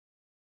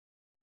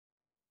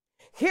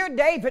Here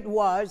David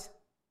was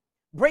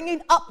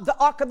bringing up the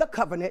Ark of the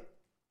Covenant,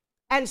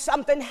 and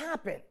something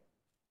happened.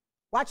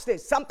 Watch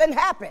this. Something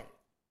happened.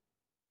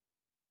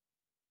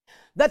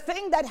 The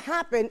thing that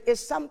happened is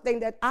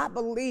something that I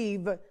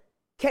believe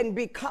can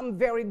become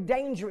very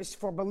dangerous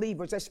for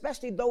believers,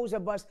 especially those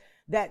of us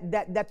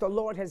that the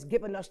Lord has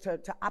given us to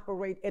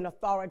operate in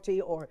authority,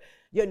 or,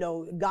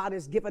 God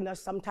has given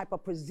us some type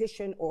of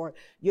position, or,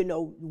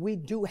 we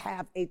do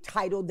have a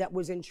title that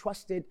was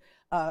entrusted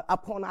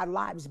upon our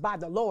lives by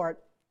the Lord.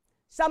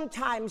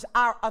 Sometimes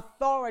our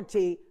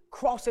authority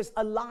crosses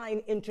a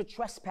line into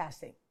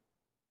trespassing,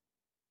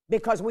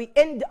 because we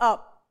end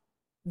up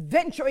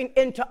venturing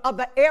into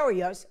other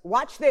areas.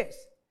 Watch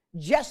this.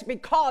 Just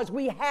because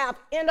we have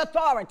in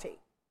authority,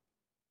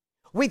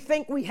 we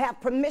think we have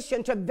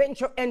permission to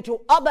venture into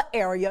other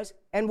areas.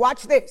 And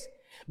watch this,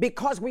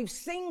 because we've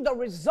seen the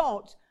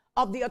results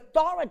of the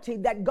authority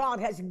that God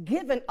has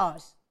given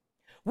us,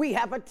 we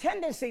have a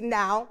tendency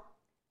now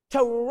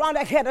to run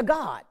ahead of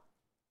God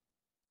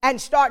and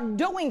start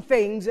doing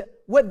things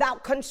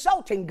without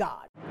consulting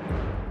God.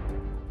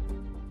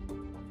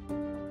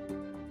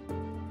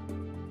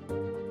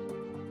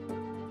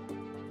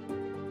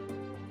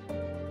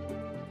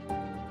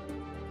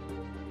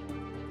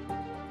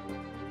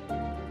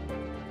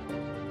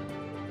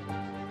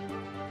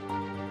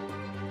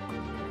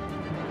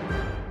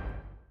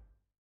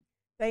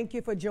 Thank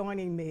you for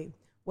joining me.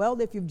 Well,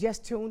 if you've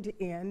just tuned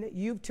in,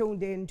 you've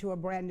tuned in to a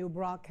brand new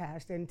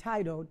broadcast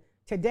entitled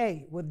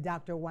Today with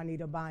Dr.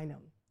 Juanita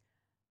Bynum.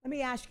 Let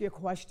me ask you a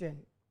question.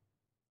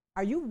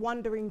 Are you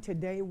wondering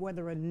today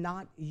whether or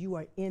not you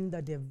are in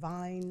the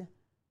divine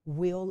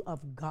will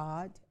of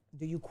God?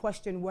 Do you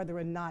question whether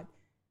or not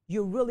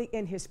you're really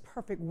in his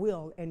perfect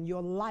will and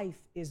your life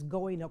is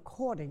going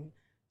according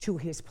to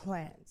his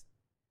plans?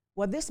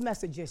 Well, this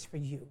message is for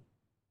you.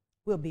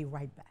 We'll be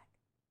right back.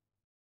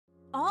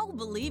 All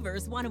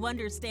believers want to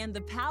understand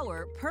the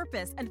power,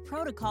 purpose, and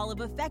protocol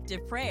of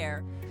effective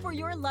prayer. For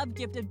your love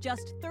gift of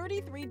just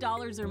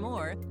 $33 or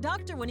more,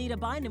 Dr. Juanita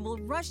Bynum will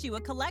rush you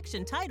a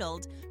collection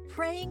titled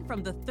Praying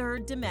from the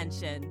Third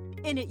Dimension.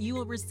 In it, you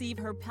will receive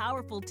her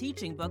powerful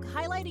teaching book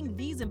highlighting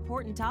these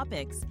important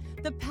topics: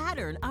 the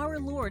pattern our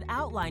Lord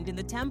outlined in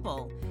the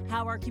temple,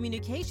 how our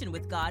communication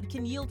with God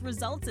can yield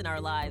results in our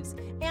lives,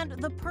 and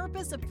the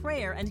purpose of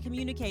prayer and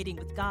communicating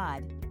with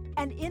God.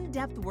 An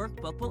in-depth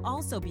workbook will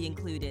also be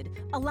included,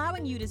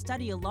 allowing you to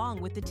study along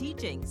with the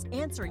teachings,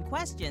 answering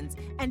questions,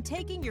 and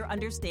taking your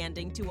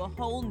understanding to a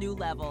whole new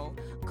level.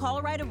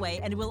 Call right away,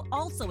 and we'll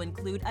also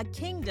include a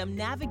Kingdom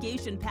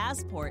Navigation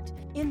Passport.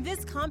 In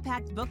this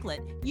compact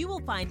booklet, you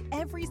will find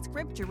every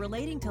scripture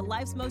relating to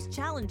life's most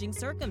challenging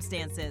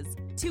circumstances.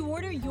 To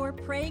order your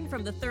Praying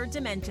from the Third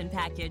Dimension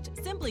package,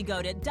 simply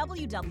go to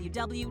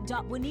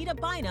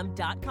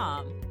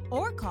www.juanitabynum.com.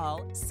 or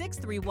call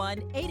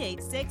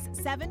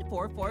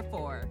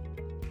 631-886-7444.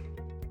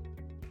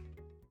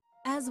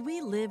 As we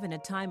live in a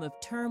time of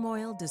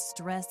turmoil,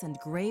 distress, and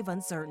grave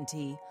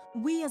uncertainty,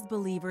 we as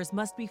believers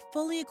must be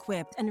fully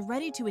equipped and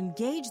ready to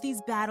engage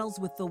these battles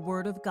with the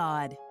Word of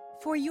God.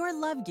 For your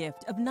love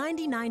gift of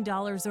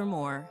 $99 or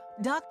more,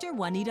 Dr.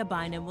 Juanita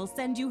Bynum will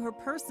send you her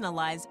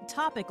personalized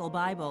topical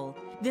Bible.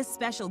 This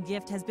special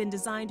gift has been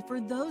designed for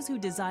those who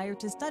desire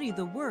to study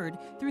the Word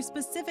through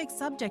specific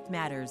subject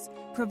matters,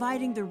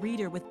 providing the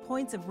reader with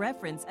points of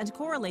reference and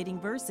correlating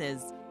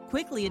verses.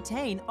 Quickly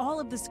attain all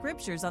of the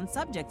scriptures on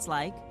subjects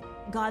like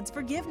God's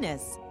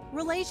forgiveness,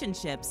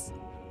 relationships,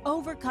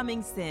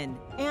 overcoming sin,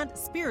 and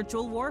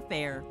spiritual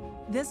warfare.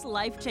 This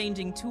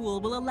life-changing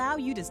tool will allow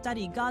you to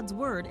study God's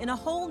Word in a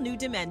whole new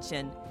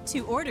dimension.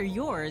 To order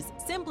yours,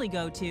 simply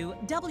go to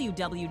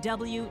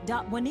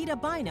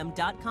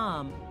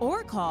www.juanitabynum.com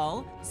or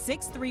call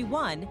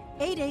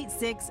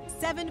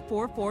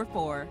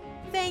 631-886-7444.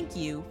 Thank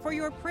you for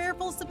your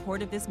prayerful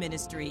support of this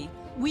ministry.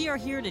 We are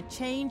here to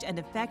change and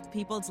affect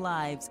people's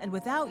lives, and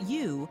without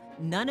you,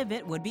 none of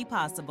it would be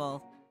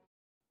possible.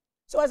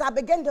 So as I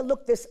began to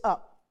look this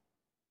up,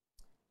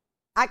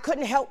 I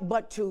couldn't help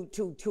but to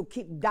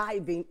keep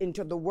diving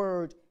into the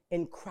word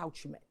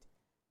encroachment.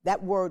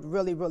 That word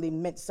really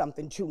meant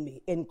something to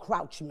me.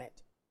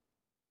 Encroachment.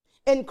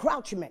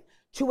 Encroachment.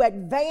 To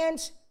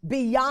advance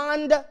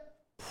beyond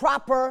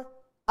proper,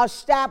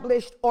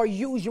 established, or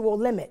usual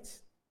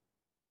limits.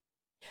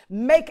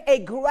 Make a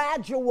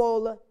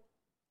gradual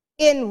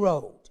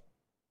inroad.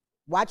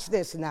 Watch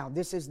this now.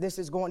 This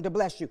is going to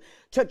bless you.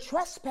 To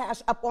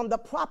trespass upon the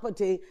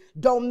property,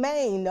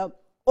 domain,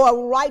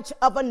 or rights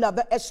of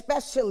another,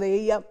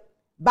 especially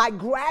by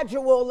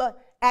gradual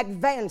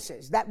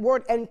advances. That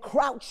word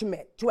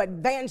encroachment, to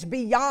advance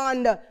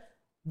beyond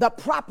the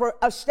proper,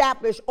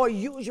 established, or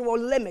usual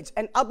limits.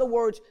 In other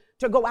words,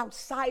 to go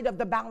outside of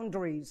the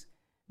boundaries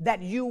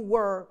that you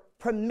were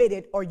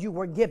permitted or you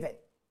were given.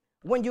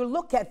 When you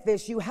look at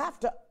this, you have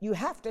to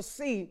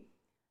see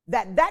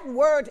that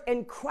word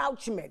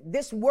encroachment,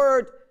 this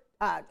word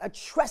a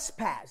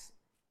trespass,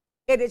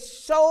 it is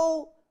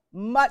so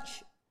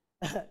much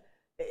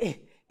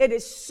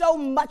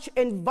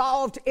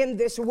involved in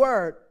this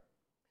word,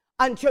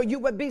 until you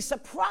would be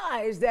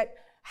surprised that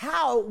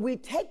how we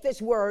take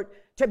this word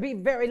to be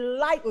very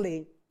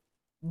lightly,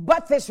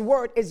 but this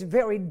word is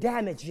very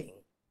damaging.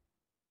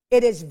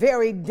 It is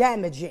very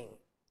damaging.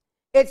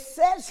 It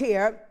says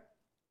here,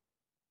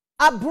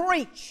 a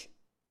breach.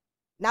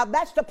 Now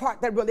that's the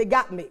part that really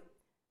got me.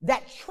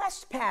 That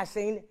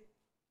trespassing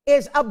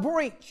is a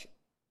breach.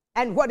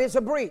 And what is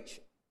a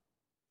breach?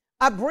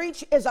 A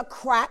breach is a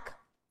crack,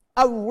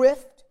 a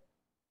rift,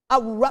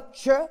 a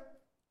rupture,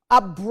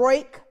 a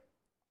break,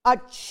 a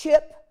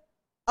chip,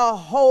 a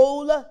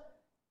hole,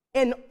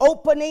 an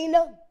opening,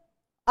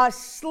 a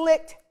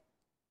slit,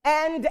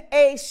 and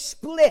a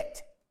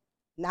split.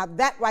 Now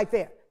that right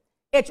there,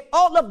 it's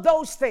all of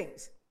those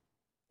things.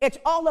 It's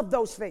all of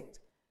those things.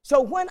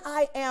 So when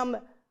I am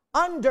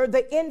under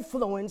the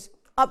influence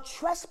of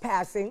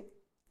trespassing,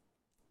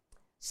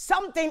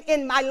 something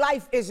in my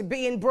life is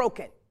being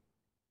broken.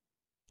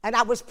 And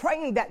I was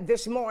praying that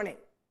this morning,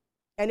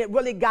 and it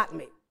really got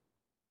me.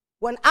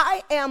 When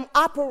I am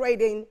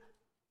operating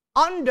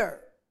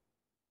under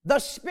the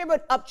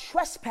spirit of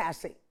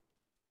trespassing,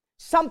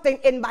 something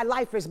in my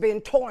life is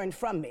being torn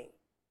from me.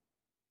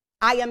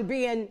 I am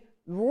being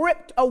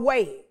ripped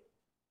away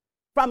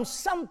from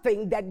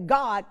something that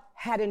God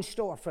had in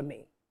store for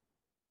me.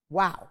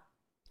 Wow.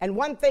 And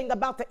one thing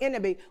about the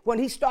enemy, when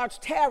he starts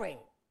tearing,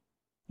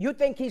 you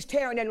think he's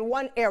tearing in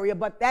one area,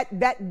 but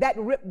that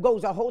rip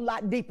goes a whole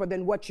lot deeper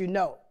than what you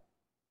know.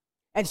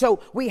 And so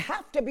we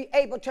have to be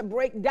able to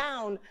break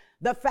down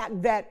the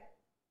fact that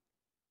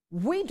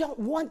we don't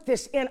want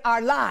this in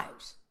our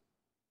lives,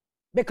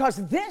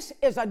 because this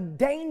is a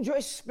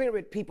dangerous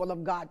spirit, people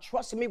of God.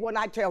 Trust me when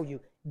I tell you,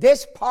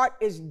 this part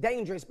is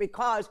dangerous,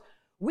 because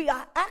we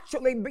are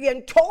actually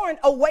being torn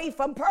away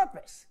from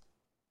purpose.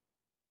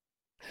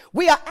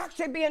 We are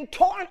actually being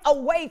torn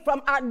away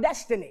from our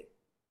destiny.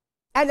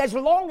 And as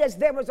long as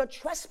there is a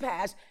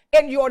trespass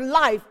in your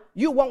life,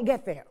 you won't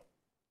get there.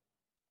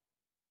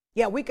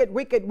 Yeah, we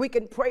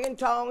can pray in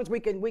tongues, we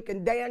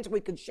can dance,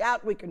 we can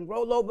shout, we can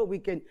roll over, we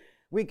can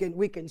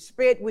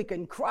spit, we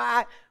can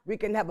cry, we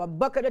can have a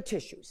bucket of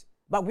tissues,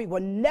 but we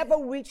will never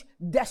reach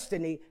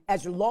destiny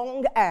as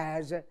long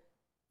as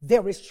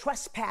there is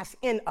trespass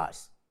in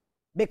us,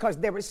 because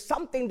there is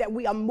something that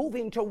we are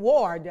moving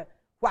toward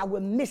while we're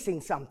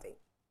missing something.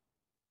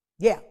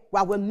 Yeah,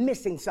 while we're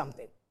missing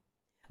something.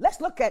 Let's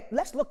look at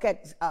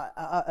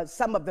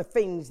some of the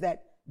things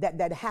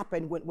that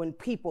happen when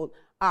people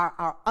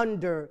are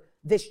under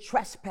this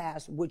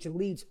trespass, which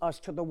leads us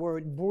to the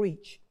word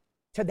breach,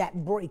 to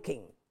that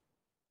breaking,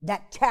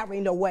 that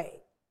tearing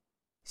away,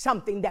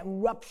 something that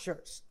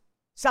ruptures,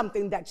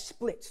 something that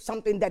splits,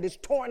 something that is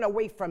torn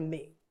away from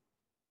me.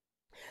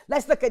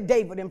 Let's look at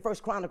David in 1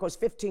 Chronicles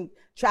 15th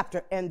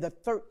chapter and the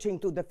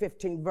 13th through the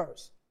 15th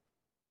verse.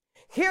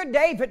 Here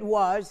David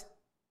was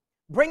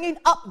bringing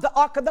up the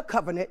Ark of the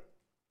Covenant,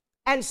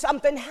 and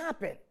something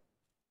happened.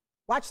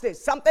 Watch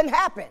this. Something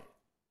happened.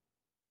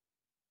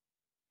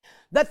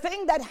 The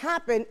thing that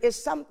happened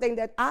is something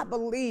that I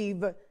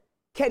believe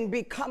can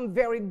become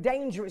very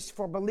dangerous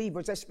for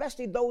believers,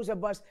 especially those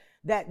of us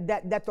that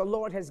the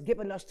Lord has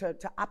given us to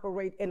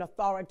operate in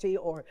authority,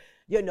 or,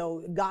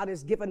 God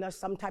has given us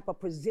some type of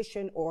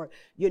position, or,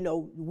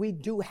 we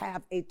do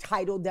have a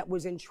title that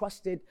was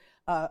entrusted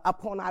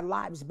upon our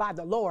lives by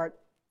the Lord.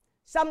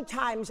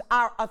 Sometimes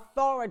our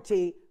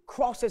authority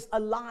crosses a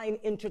line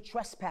into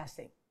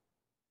trespassing,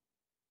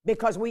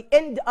 because we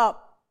end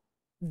up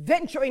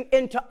venturing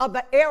into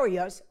other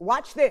areas.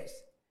 Watch this.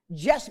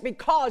 Just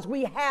because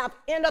we have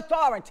in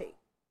authority,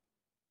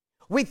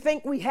 we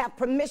think we have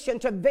permission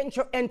to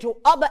venture into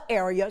other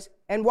areas.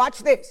 And watch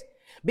this,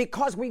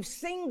 because we've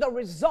seen the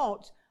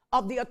results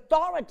of the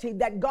authority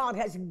that God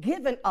has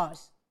given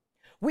us,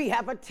 we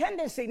have a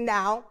tendency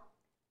now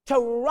to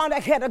run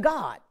ahead of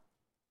God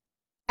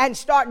and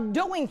start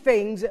doing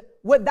things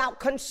without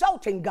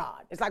consulting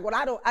God. It's like, well,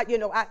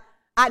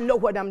 I know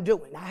what I'm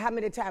doing. How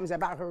many times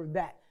have I heard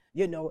that?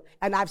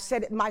 And I've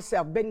said it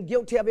myself, been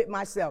guilty of it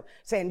myself,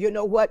 saying, you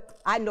know what,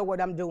 I know what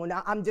I'm doing.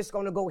 I'm just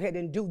going to go ahead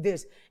and do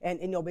this.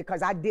 And,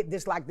 because I did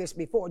this like this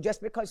before.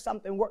 Just because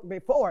something worked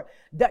before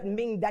doesn't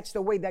mean that's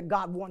the way that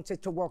God wants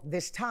it to work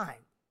this time.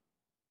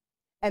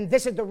 And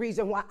this is the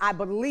reason why I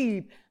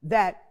believe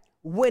that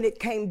when it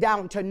came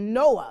down to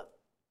Noah,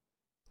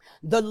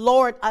 the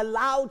Lord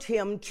allowed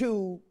him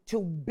to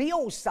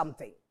build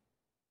something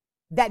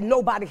that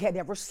nobody had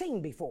ever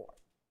seen before.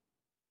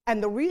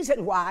 And the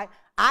reason why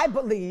I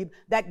believe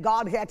that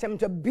God had him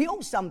to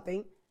build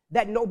something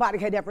that nobody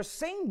had ever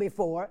seen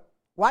before,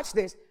 watch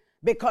this,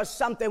 because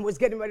something was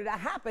getting ready to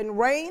happen.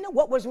 Rain,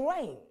 what was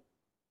rain?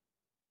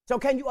 So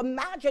can you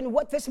imagine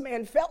what this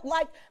man felt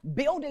like,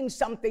 building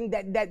something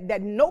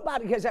that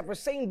nobody has ever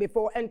seen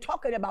before, and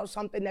talking about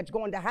something that's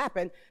going to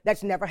happen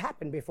that's never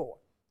happened before?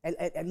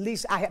 At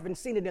least I haven't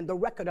seen it in the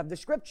record of the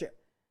scripture.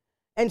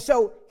 And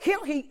so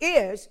here he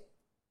is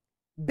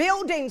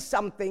building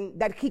something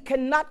that he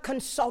cannot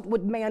consult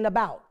with man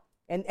about.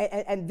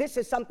 And this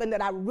is something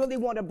that I really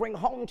want to bring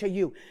home to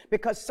you,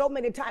 because so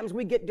many times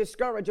we get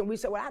discouraged and we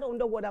say, well, I don't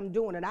know what I'm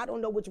doing and I don't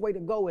know which way to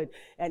go.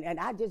 And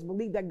I just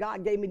believe that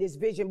God gave me this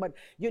vision, but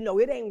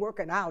it ain't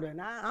working out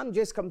and I'm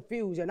just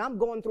confused and I'm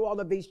going through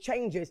all of these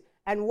changes.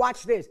 And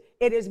watch this.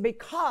 It is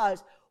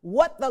because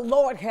what the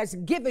Lord has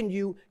given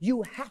you,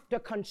 you have to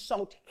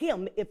consult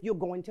him if you're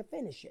going to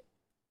finish it.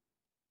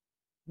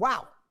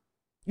 Wow.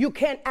 You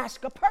can't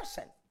ask a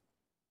person,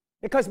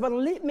 because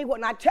believe me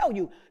when I tell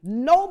you,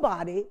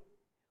 nobody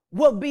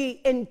will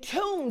be in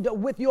tune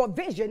with your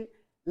vision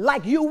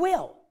like you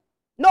will.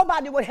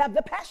 Nobody will have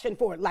the passion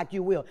for it like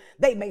you will.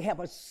 They may have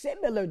a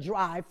similar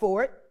drive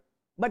for it,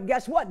 but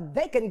guess what?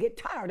 They can get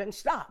tired and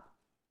stop.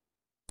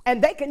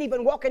 And they can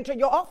even walk into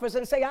your office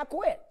and say, I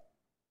quit.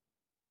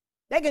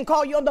 They can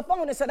call you on the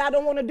phone and say, I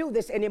don't want to do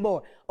this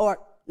anymore. Or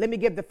let me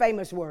give the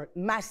famous word,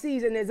 my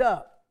season is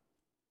up.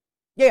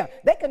 Yeah,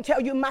 they can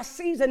tell you my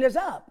season is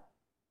up.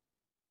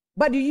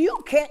 But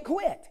you can't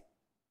quit.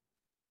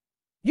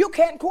 You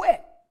can't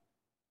quit.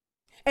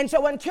 And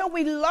so until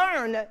we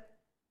learn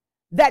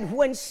that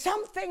when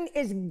something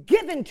is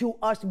given to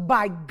us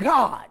by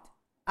God,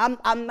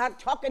 I'm not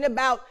talking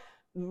about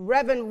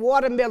Reverend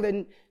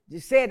Watermelon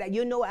said,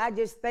 I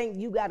just think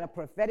you got a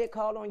prophetic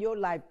call on your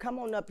life. Come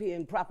on up here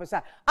and prophesy.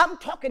 I'm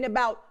talking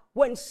about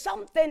when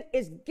something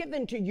is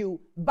given to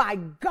you by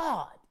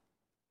God,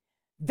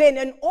 then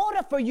in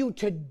order for you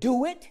to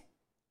do it,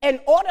 in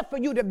order for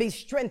you to be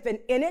strengthened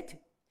in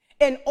it,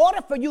 in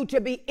order for you to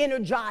be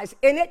energized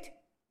in it,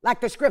 like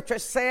the scripture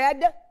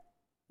said,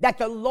 that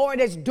the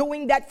Lord is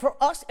doing that for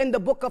us in the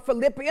book of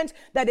Philippians,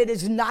 that it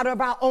is not of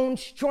our own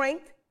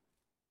strength,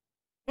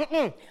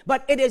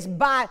 but it is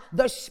by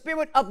the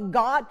Spirit of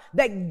God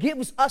that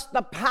gives us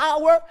the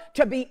power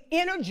to be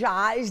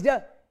energized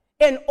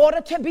in order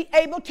to be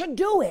able to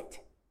do it.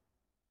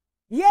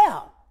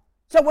 Yeah.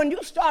 So when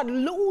you start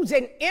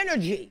losing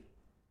energy,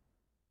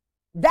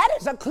 that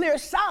is a clear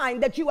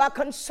sign that you are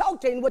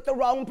consulting with the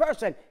wrong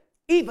person,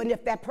 even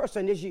if that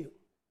person is you.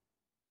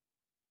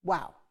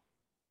 Wow.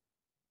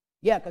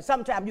 Yeah, because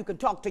sometimes you can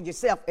talk to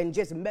yourself and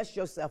just mess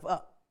yourself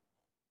up.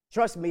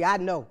 Trust me, I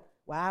know.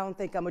 Well, I don't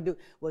think I'm going to do.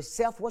 Well,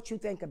 self, what you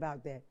think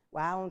about that?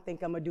 Well, I don't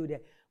think I'm going to do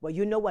that. Well,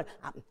 you know what?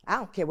 I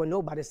don't care what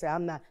nobody say.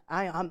 I'm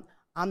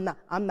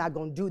not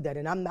going to do that.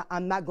 And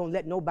I'm not going to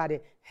let nobody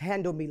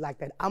handle me like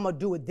that. I'm going to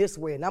do it this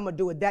way and I'm going to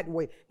do it that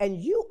way.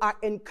 And you are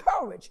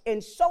encouraged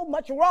in so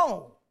much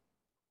wrong.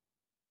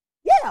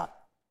 Yeah,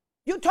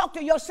 you talk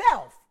to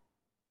yourself.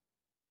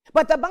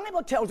 But the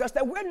Bible tells us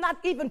that we're not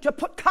even to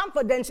put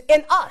confidence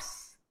in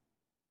us,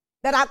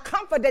 that our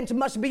confidence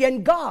must be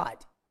in God.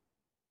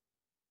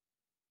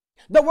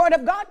 The Word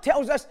of God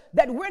tells us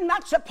that we're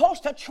not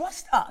supposed to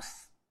trust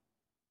us.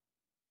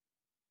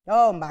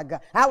 Oh my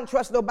God, I don't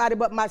trust nobody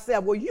but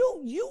myself. Well,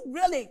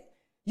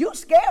 you're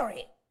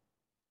scary,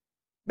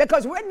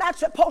 because we're not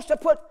supposed to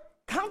put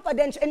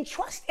confidence and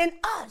trust in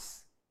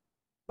us,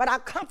 but our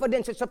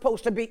confidence is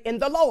supposed to be in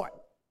the Lord.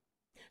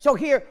 So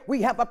here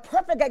we have a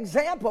perfect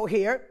example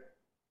here,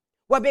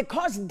 where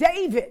because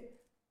David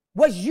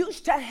was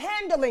used to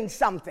handling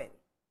something,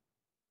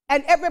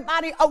 and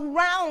everybody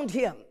around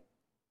him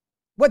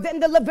within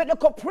the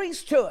Levitical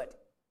priesthood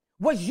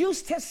was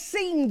used to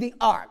seeing the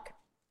ark.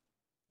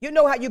 You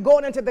know how you're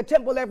going into the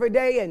temple every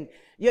day and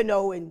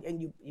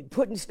you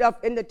putting stuff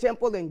in the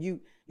temple, and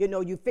you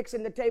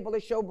fixing the table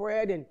of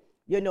showbread, and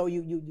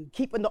you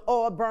keeping the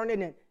oil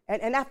burning,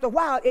 and after a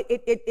while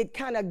it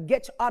kind of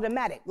gets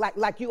automatic,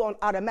 like you on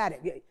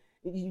automatic.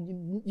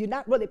 You're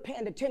not really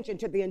paying attention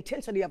to the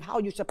intensity of how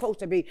you're supposed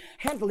to be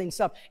handling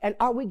stuff. And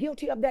are we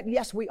guilty of that?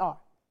 Yes, we are.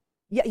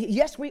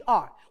 Yes, we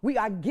are. We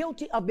are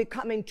guilty of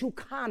becoming too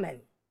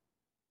common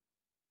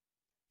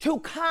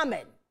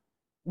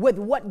with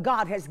what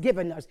God has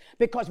given us,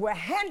 because we're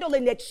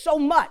handling it so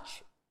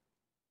much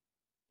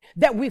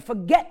that we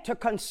forget to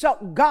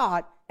consult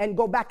God and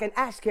go back and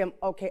ask him,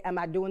 okay, am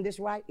I doing this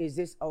right? Is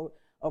this,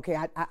 okay,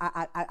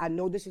 I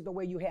know this is the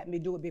way you had me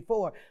do it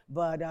before,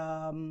 but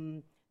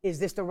is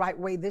this the right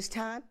way this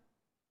time?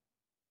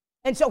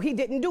 And so he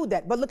didn't do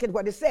that. But look at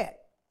what it said.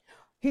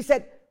 He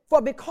said,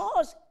 for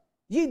because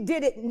you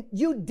did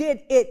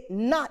it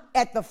not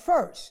at the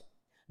first,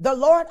 the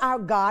Lord our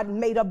God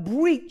made a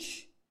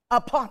breach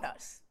upon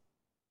us.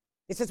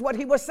 This is what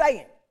he was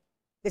saying.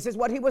 This is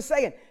what he was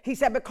saying. He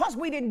said, because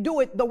we didn't do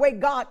it the way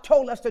God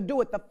told us to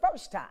do it the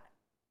first time,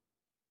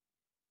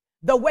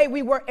 the way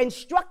we were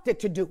instructed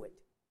to do it,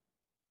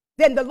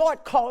 then the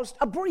Lord caused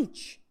a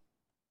breach.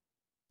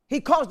 He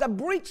caused a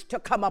breach to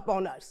come up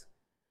on us.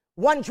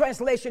 One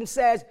translation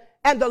says,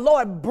 and the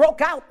Lord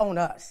broke out on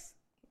us.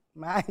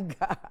 My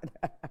God.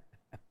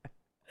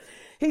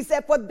 He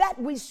said, for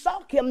that we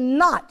sought him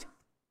not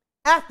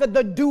after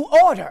the due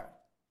order.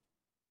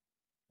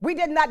 We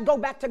did not go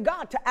back to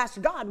God to ask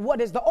God,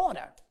 what is the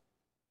order?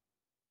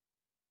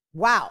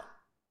 Wow.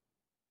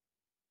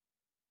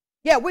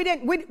 Yeah, we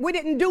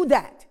didn't do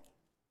that.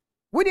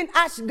 We didn't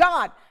ask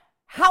God,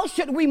 how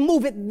should we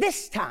move it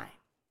this time?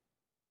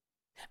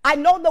 I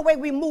know the way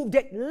we moved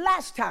it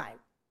last time,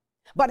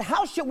 but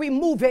how should we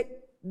move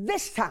it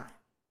this time?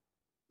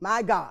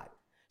 My God.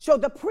 So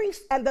the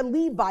priests and the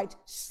Levites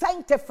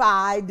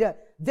sanctified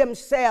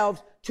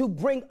themselves to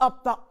bring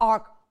up the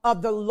ark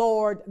of the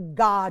Lord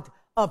God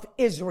of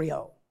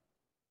Israel.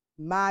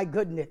 My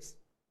goodness.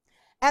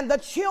 And the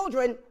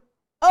children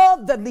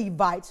of the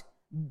Levites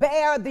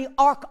bear the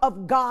ark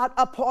of God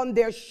upon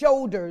their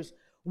shoulders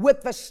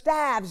with the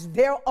staves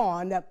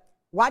thereon.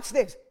 Watch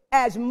this.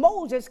 As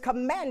Moses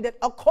commanded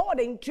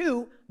according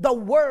to the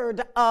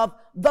word of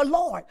the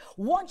Lord.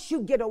 Once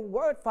you get a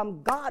word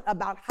from God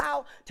about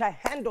how to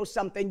handle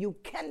something, you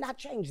cannot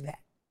change that.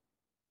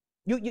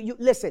 You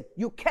listen,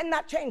 you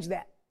cannot change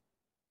that.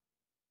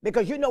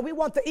 Because you know we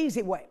want the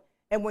easy way.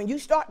 And when you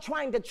start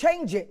trying to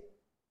change it,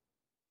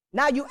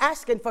 now you're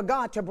asking for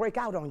God to break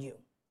out on you.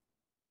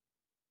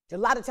 A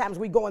lot of times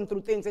we going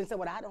through things and say,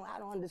 well, I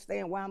don't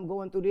understand why I'm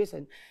going through this,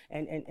 and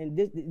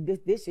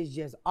this is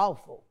just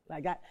awful.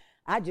 Like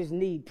I just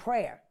need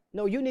prayer.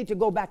 No, you need to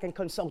go back and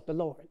consult the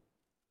Lord.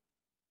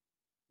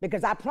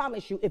 Because I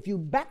promise you, if you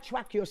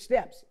backtrack your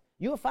steps,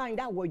 you'll find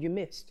out where you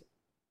missed.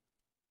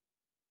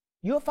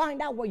 You'll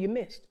find out where you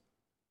missed.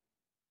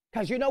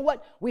 Because you know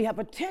what? We have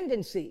a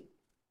tendency,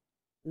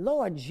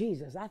 Lord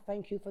Jesus, I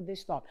thank you for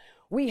this thought.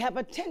 We have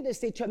a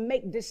tendency to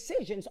make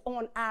decisions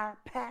on our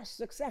past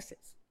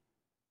successes.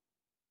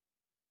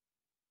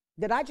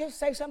 Did I just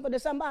say something to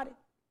somebody?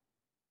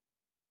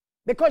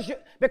 Because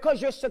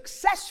you're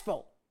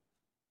successful.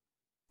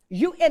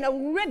 You in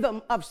a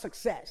rhythm of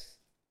success.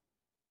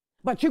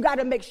 But you got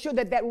to make sure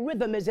that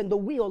rhythm is in the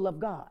will of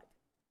God.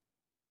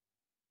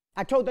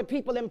 I told the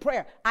people in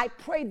prayer, I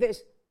pray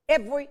this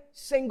every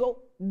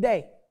single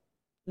day.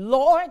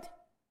 Lord,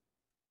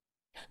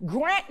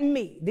 grant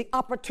me the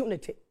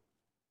opportunity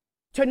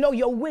to know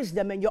your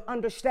wisdom and your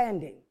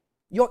understanding,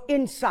 your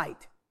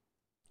insight,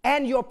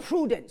 and your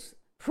prudence.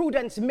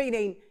 Prudence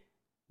meaning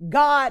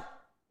God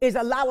is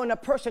allowing a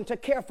person to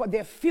care for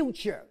their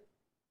future.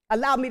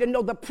 Allow me to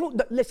know the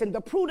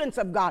prudence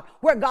of God,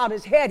 where God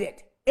is headed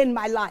in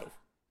my life,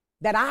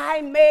 that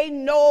I may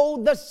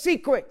know the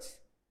secrets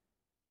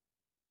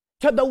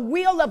to the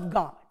will of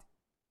God,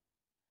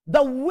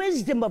 the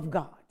wisdom of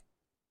God,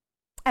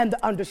 and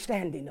the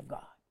understanding of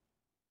God.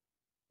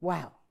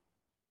 Wow.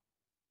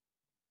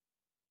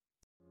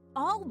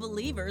 All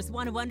believers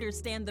want to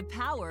understand the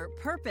power,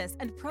 purpose,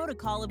 and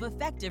protocol of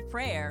effective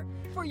prayer.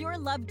 For your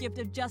love gift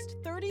of just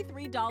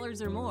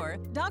 $33 or more,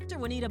 Dr.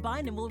 Juanita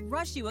Bynum will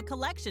rush you a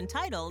collection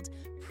titled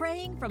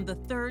Praying from the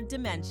Third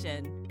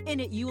Dimension. In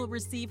it, you will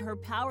receive her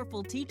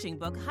powerful teaching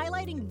book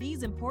highlighting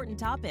these important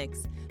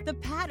topics: the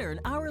pattern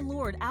our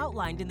Lord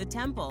outlined in the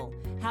temple,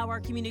 how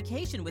our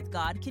communication with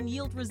God can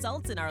yield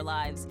results in our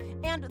lives,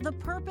 and the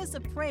purpose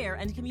of prayer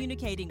and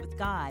communicating with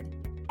God.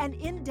 An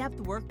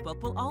in-depth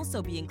workbook will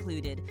also be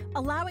included,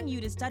 allowing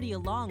you to study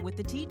along with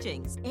the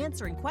teachings,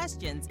 answering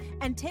questions,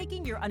 and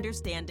taking your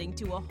understanding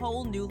to a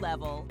whole new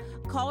level.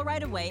 Call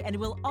right away, and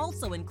we'll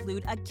also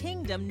include a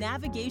Kingdom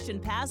Navigation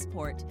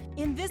Passport.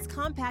 In this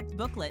compact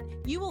booklet,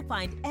 you will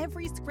find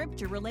every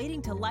scripture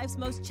relating to life's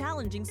most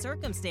challenging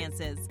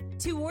circumstances.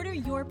 To order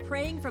your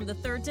Praying from the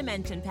Third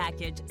Dimension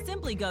package,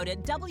 simply go to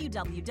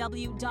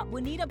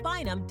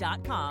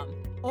www.juanitabynum.com.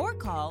 or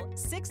call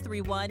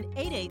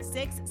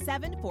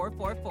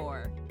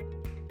 631-886-7444.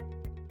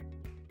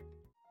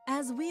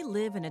 As we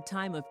live in a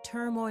time of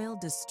turmoil,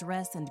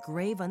 distress, and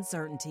grave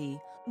uncertainty,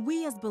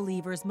 we as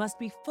believers must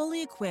be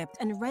fully equipped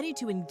and ready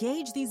to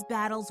engage these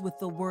battles with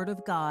the Word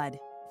of God.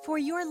 For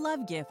your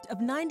love gift of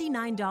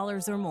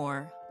 $99 or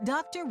more,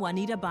 Dr.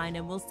 Juanita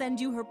Bynum will send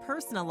you her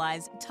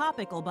personalized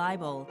topical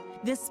Bible.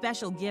 This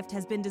special gift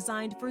has been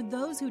designed for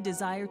those who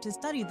desire to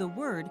study the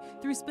Word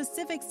through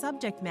specific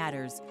subject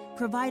matters,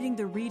 providing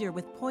the reader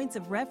with points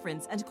of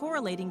reference and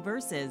correlating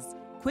verses.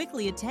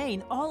 Quickly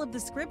attain all of the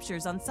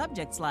scriptures on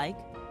subjects like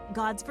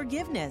God's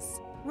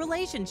forgiveness,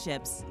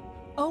 relationships,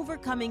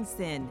 overcoming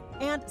sin,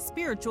 and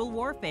spiritual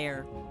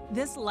warfare.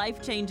 This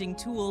life-changing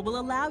tool will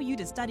allow you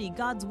to study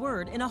God's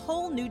Word in a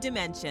whole new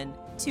dimension.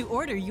 To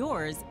order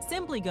yours,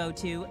 simply go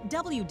to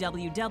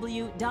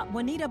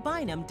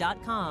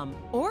www.juanitabynum.com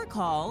or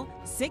call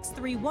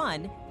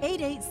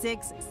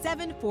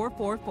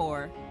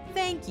 631-886-7444.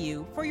 Thank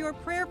you for your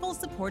prayerful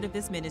support of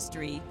this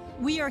ministry.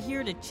 We are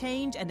here to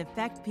change and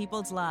affect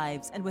people's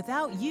lives, and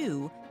without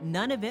you,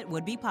 none of it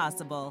would be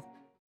possible.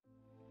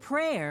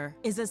 Prayer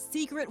is a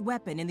secret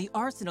weapon in the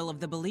arsenal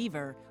of the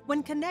believer.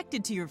 When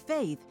connected to your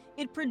faith,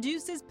 it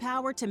produces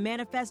power to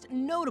manifest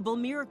notable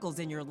miracles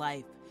in your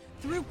life.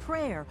 Through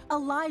prayer,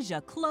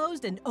 Elijah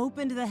closed and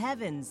opened the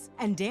heavens,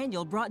 and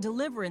Daniel brought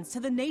deliverance to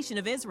the nation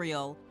of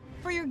Israel.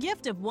 For your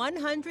gift of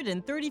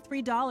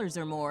 $133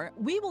 or more,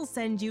 we will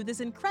send you this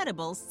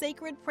incredible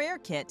sacred prayer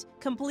kit,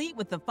 complete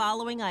with the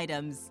following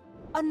items.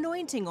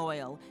 Anointing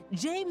oil.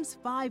 James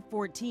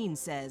 5:14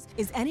 says,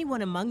 "Is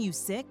anyone among you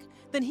sick?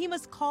 Then he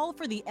must call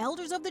for the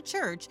elders of the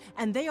church,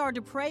 and they are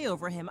to pray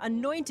over him,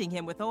 anointing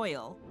him with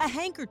oil." A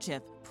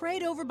handkerchief,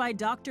 prayed over by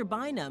Dr.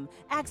 Bynum,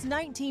 Acts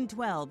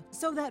 19:12,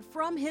 so that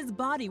from his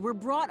body were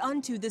brought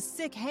unto the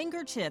sick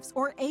handkerchiefs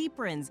or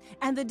aprons,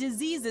 and the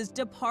diseases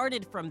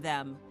departed from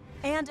them.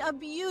 and a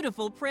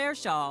beautiful prayer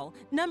shawl.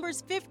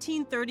 Numbers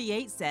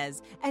 15:38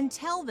 says, "And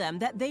tell them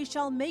that they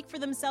shall make for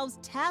themselves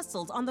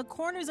tassels on the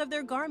corners of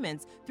their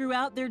garments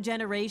throughout their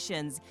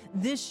generations."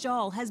 This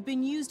shawl has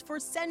been used for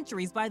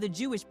centuries by the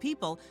Jewish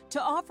people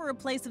to offer a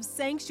place of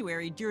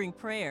sanctuary during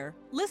prayer.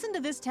 Listen to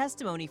this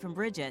testimony from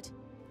Bridget.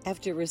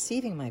 After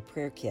receiving my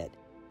prayer kit,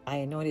 I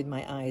anointed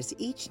my eyes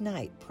each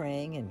night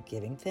praying and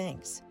giving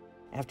thanks.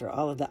 After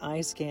all of the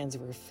eye scans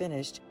were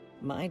finished,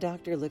 my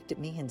doctor looked at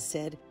me and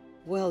said,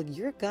 "Well,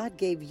 your God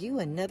gave you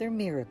another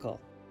miracle.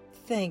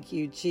 Thank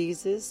you,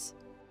 Jesus."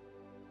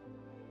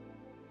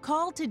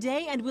 Call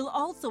today and we'll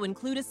also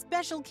include a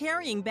special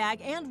carrying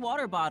bag and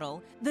water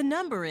bottle. The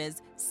number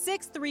is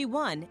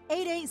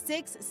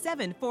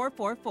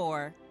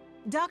 631-886-7444.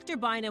 Dr.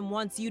 Bynum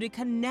wants you to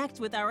connect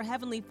with our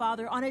Heavenly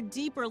Father on a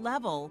deeper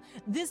level.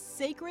 This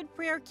sacred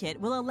prayer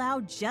kit will allow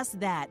just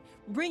that,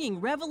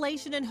 bringing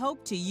revelation and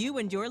hope to you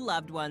and your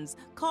loved ones.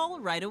 Call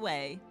right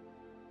away.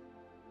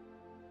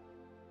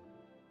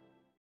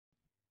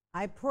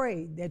 I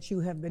pray that you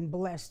have been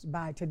blessed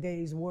by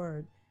today's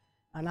word.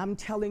 And I'm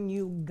telling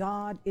you,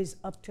 God is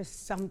up to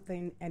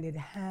something, and it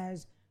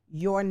has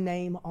your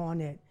name on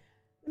it.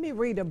 Let me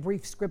read a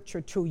brief scripture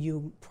to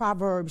you,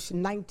 Proverbs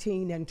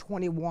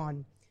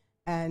 19:21.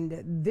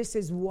 And this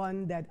is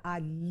one that I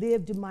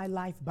lived my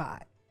life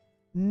by.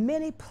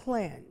 Many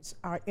plans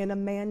are in a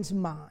man's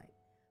mind,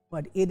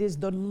 but it is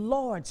the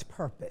Lord's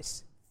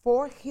purpose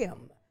for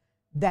him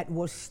that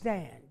will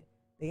stand.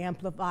 The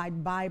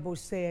Amplified Bible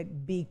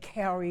said, be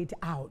carried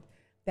out.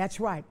 That's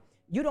right.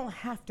 You don't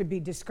have to be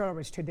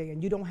discouraged today,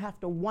 and you don't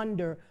have to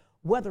wonder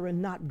whether or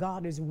not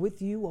God is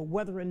with you or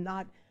whether or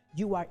not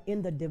you are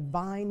in the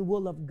divine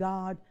will of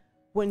God.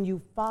 When you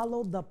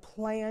follow the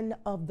plan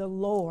of the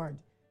Lord,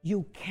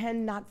 you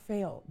cannot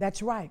fail.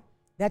 That's right.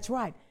 That's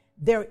right.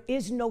 There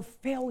is no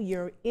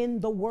failure in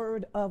the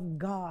Word of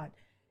God.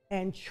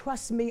 And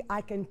trust me,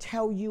 I can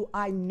tell you,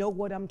 I know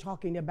what I'm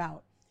talking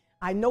about.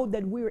 I know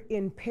that we're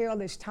in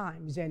perilous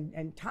times,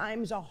 and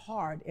times are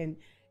hard, and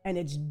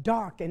it's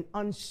dark and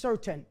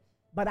uncertain.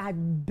 But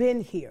I've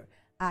been here.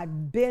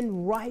 I've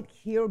been right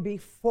here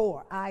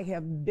before. I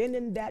have been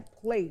in that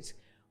place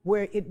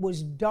where it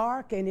was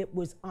dark and it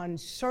was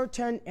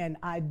uncertain, and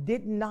I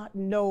did not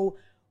know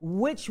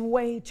which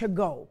way to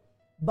go,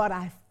 but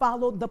I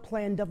followed the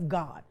plan of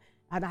God.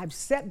 And I've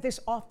said this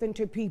often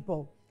to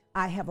people.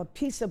 I have a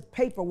piece of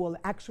paper, well,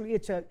 actually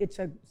it's a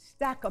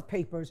stack of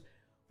papers,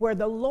 where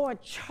the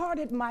Lord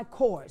charted my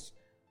course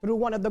through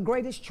one of the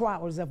greatest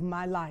trials of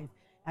my life.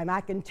 And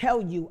I can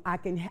tell you,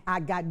 I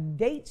got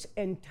dates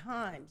and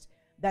times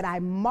that I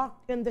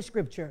marked in the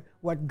scripture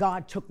what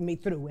God took me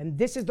through. And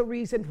this is the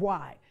reason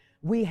why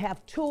we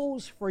have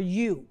tools for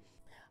you.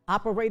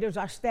 Operators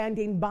are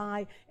standing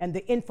by, and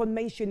the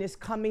information is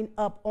coming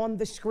up on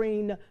the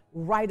screen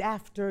right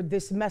after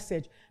this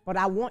message. But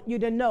I want you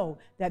to know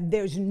that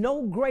there's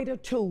no greater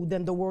tool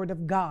than the Word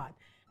of God.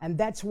 And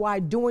that's why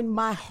during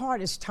my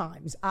hardest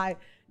times,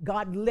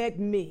 God led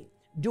me.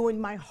 During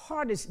my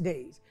hardest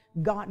days,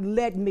 God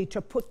led me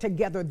to put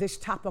together this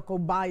topical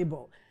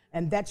Bible.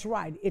 And that's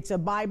right. It's a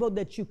Bible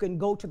that you can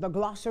go to the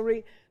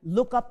glossary,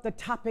 look up the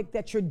topic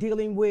that you're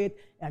dealing with,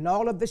 and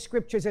all of the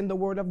scriptures in the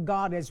Word of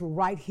God is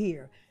right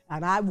here.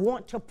 And I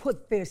want to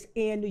put this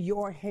in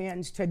your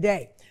hands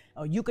today.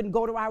 You can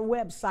go to our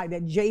website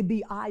at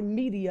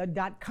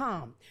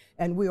jbimedia.com.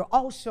 And we're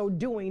also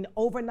doing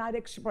Overnight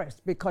Express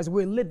because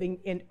we're living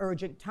in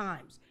urgent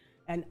times.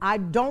 And I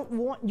don't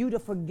want you to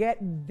forget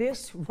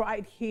this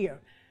right here.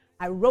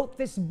 I wrote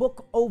this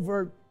book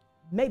over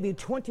maybe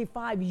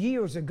 25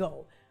 years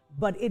ago,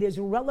 but it is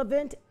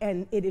relevant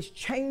and it is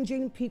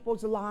changing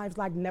people's lives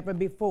like never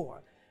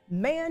before.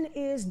 Man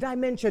is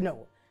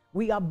dimensional.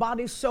 We are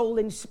body, soul,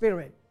 and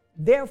spirit.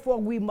 Therefore,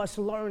 we must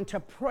learn to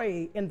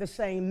pray in the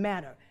same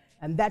manner.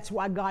 And that's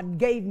why God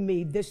gave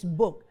me this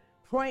book,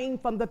 Praying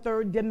from the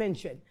Third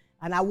Dimension.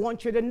 And I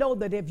want you to know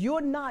that if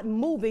you're not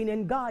moving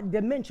in God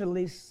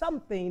dimensionally,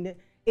 something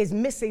is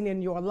missing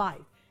in your life.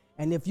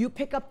 And if you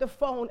pick up the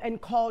phone and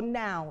call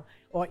now,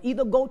 or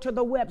either go to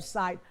the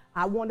website,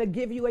 I want to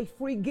give you a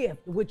free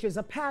gift, which is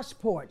a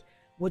passport,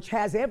 which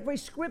has every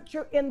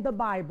scripture in the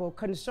Bible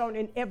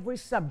concerning every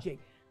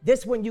subject.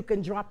 This one you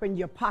can drop in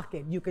your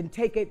pocket. You can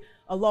take it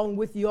along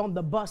with you on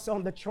the bus,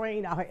 on the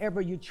train, or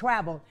however you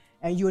travel,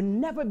 and you'll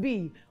never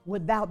be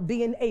without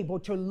being able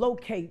to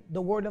locate the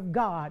Word of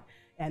God,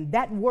 and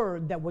that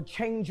word that will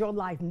change your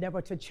life,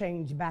 never to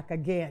change back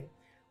again.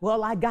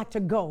 Well, I got to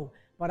go,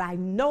 but I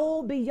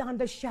know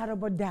beyond a shadow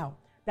of a doubt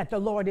that the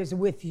Lord is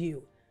with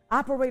you.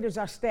 Operators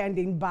are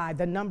standing by.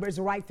 The number is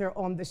right there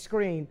on the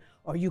screen,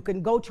 or you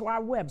can go to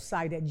our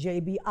website at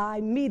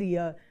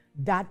jbimedia.com.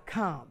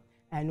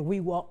 And we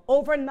will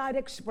overnight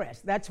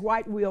express. That's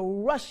right,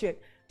 we'll rush it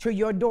to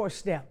your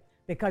doorstep,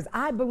 because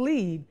I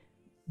believe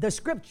the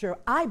scripture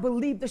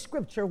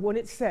when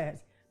it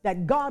says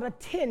that God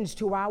attends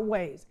to our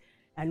ways.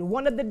 And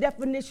one of the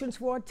definitions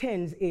for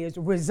attends is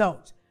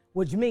results,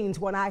 which means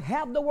when I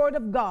have the Word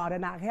of God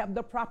and I have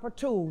the proper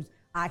tools,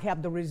 I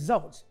have the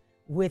results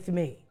with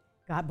me.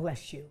 God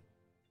bless you.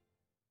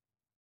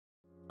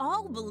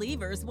 All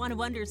believers want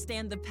to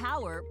understand the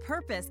power,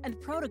 purpose,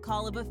 and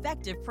protocol of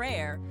effective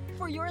prayer.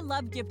 For your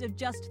love gift of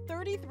just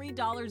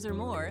 $33 or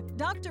more,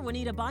 Dr.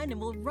 Juanita Bynum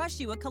will rush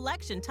you a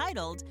collection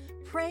titled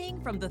Praying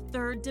from the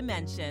Third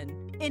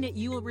Dimension. In it,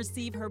 you will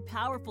receive her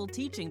powerful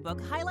teaching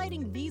book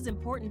highlighting these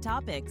important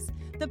topics: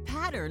 the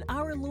pattern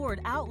our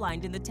Lord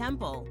outlined in the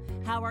temple,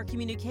 how our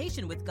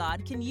communication with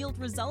God can yield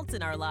results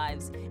in our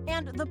lives,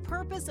 and the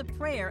purpose of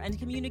prayer and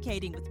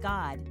communicating with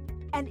God.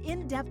 An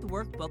in-depth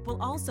workbook will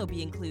also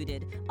be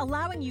included,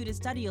 allowing you to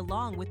study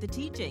along with the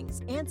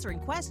teachings, answering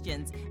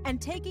questions,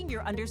 and taking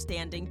your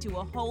understanding to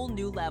a whole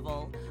new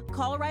level.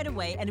 Call right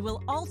away, and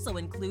we'll also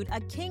include a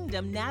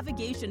Kingdom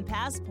Navigation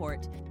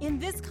Passport. In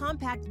this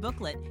compact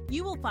booklet,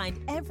 you will find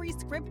every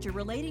scripture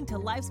relating to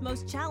life's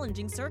most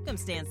challenging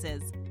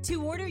circumstances.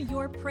 To order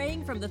your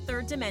Praying from the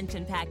Third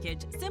Dimension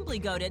package, simply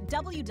go to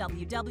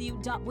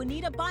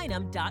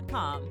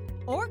www.juanitabynum.com.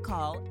 or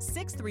call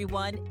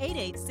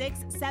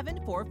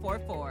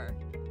 631-886-7444.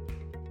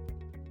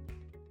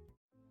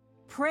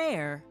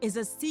 Prayer is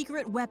a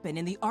secret weapon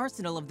in the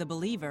arsenal of the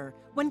believer.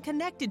 When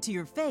connected to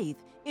your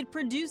faith, it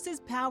produces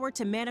power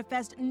to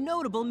manifest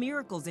notable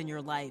miracles in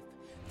your life.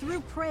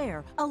 Through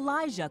prayer,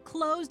 Elijah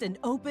closed and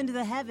opened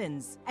the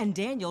heavens, and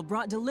Daniel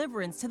brought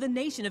deliverance to the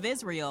nation of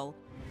Israel.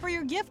 For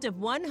your gift of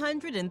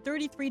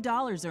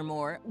 $133 or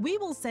more, we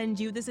will send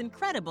you this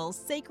incredible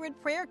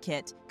sacred prayer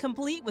kit,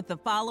 complete with the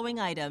following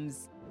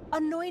items.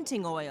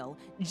 Anointing oil.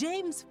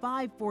 James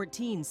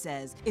 5:14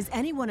 says, "Is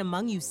anyone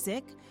among you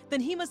sick?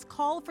 Then he must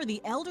call for the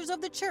elders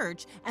of the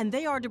church, and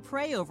they are to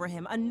pray over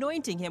him,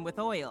 anointing him with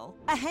oil."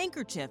 A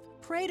handkerchief,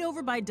 prayed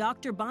over by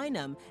Dr.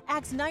 Bynum,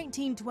 Acts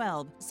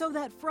 19:12, so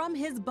that from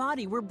his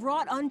body were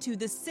brought unto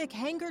the sick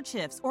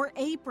handkerchiefs or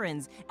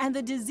aprons, and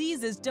the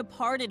diseases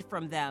departed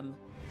from them.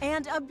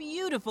 And a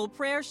beautiful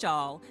prayer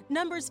shawl.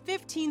 Numbers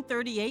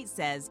 15:38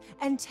 says,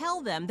 "And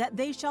tell them that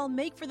they shall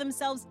make for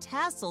themselves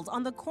tassels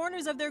on the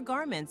corners of their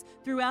garments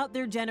throughout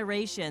their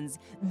generations."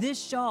 This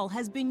shawl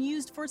has been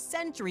used for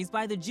centuries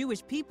by the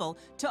Jewish people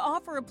to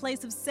offer a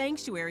place of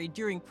sanctuary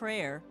during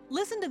prayer.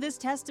 Listen to this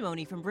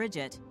testimony from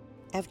Bridget.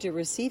 After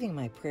receiving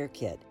my prayer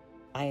kit,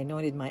 I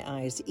anointed my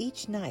eyes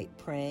each night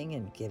praying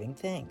and giving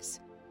thanks.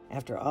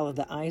 After all of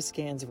the eye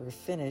scans were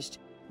finished,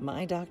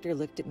 my doctor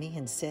looked at me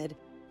and said,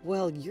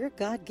 "Well, your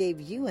God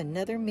gave you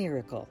another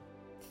miracle.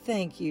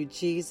 Thank you,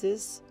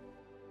 Jesus."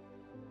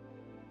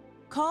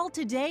 Call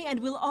today and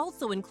we'll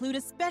also include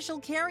a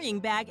special carrying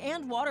bag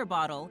and water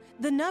bottle.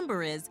 The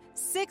number is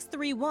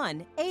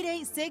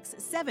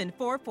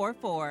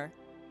 631-886-7444.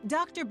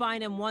 Dr.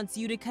 Bynum wants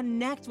you to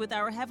connect with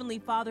our Heavenly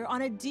Father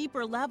on a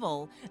deeper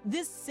level.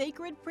 This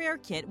sacred prayer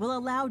kit will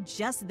allow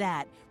just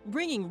that,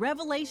 bringing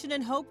revelation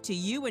and hope to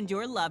you and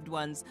your loved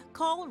ones.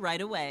 Call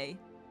right away.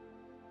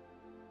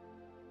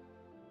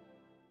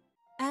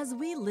 As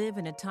we live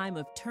in a time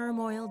of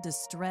turmoil,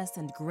 distress,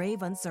 and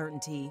grave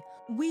uncertainty,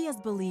 we as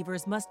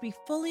believers must be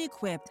fully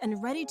equipped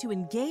and ready to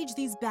engage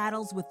these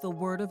battles with the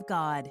Word of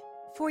God.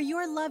 For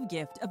your love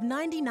gift of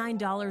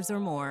 $99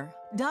 or more,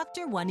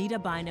 Dr. Juanita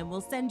Bynum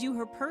will send you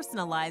her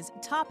personalized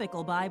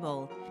topical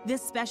Bible.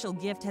 This special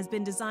gift has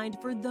been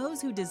designed for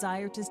those who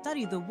desire to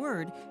study the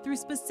Word through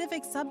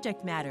specific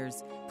subject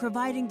matters,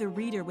 providing the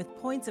reader with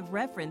points of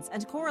reference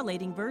and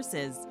correlating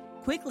verses.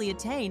 Quickly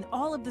attain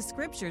all of the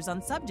scriptures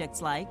on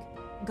subjects like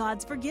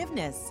God's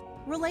forgiveness,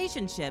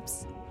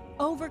 relationships,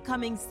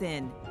 overcoming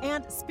sin,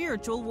 and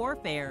spiritual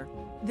warfare.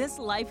 This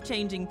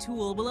life-changing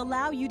tool will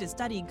allow you to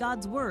study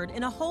God's Word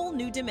in a whole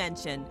new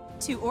dimension.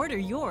 To order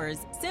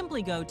yours,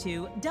 simply go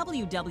to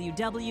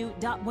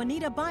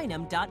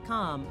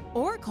www.juanitabynum.com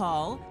or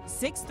call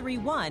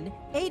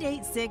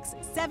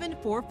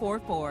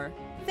 631-886-7444.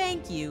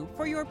 Thank you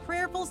for your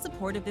prayerful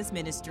support of this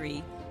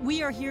ministry.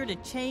 We are here to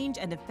change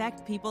and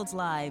affect people's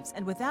lives,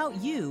 and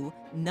without you,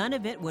 none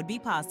of it would be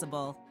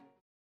possible.